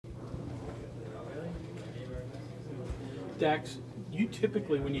Dax, you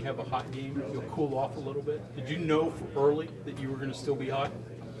typically, when you have a hot game, you'll cool off a little bit. Did you know early that you were going to still be hot?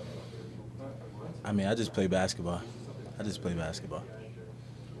 I mean, I just play basketball. I just play basketball.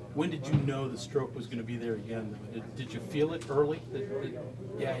 When did you know the stroke was going to be there again? Did you feel it early?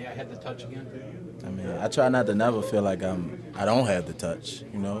 Yeah, I had the touch again? I mean, I try not to never feel like I don't have the touch,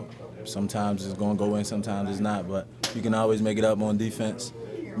 you know. Sometimes it's going to go in, sometimes it's not, but you can always make it up on defense,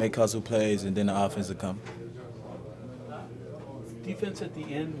 make hustle plays, and then the offense will come. Defense at the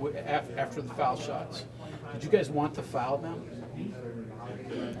end, after the foul shots, did you guys want to foul them?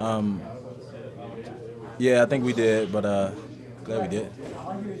 Yeah, I think we did, but glad we did. Do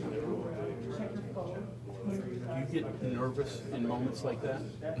you get nervous in moments like that?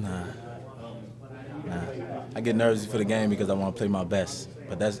 Nah. I get nervous for the game because I want to play my best,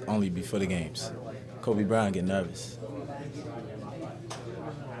 but that's only before the games. Kobe Bryant get nervous.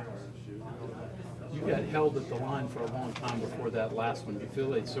 You got held at the line for a long time before that last one. Do you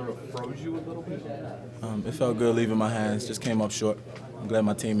feel it sort of froze you a little bit? It felt good leaving my hands, just came up short. I'm glad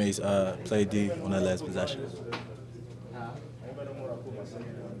my teammates played D on that last possession.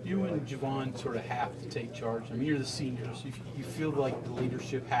 You and Javon sort of have to take charge. I mean, you're the seniors. You feel like the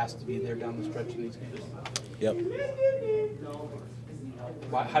leadership has to be there down the stretch in these games? Yep.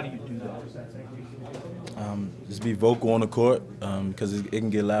 How do you do that? Just be vocal on the court because it can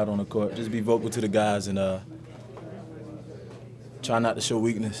get loud on the court. Just be vocal to the guys and try not to show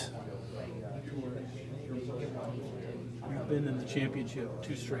weakness. You've been in the championship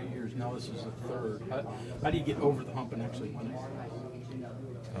 2 straight years. Now this is the 3rd. How do you get over the hump and actually win it?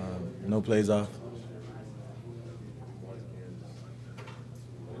 No plays off.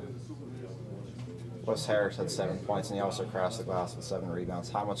 Wes Harris had 7 points, and he also crashed the glass with 7 rebounds.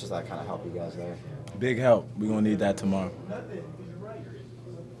 How much does that kind of help you guys there? Big help. We're going to need that tomorrow.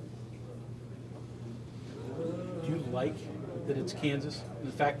 Do you like that it's Kansas?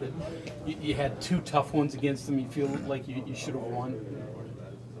 The fact that you had 2 tough ones against them, you feel like you should have won?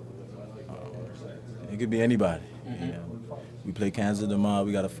 It could be anybody. Mm-hmm. You know, we play Kansas tomorrow.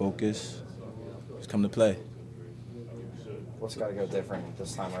 We got to focus. Just come to play. What's got to go different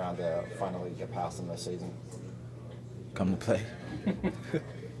this time around to finally get past them this season? Come to play.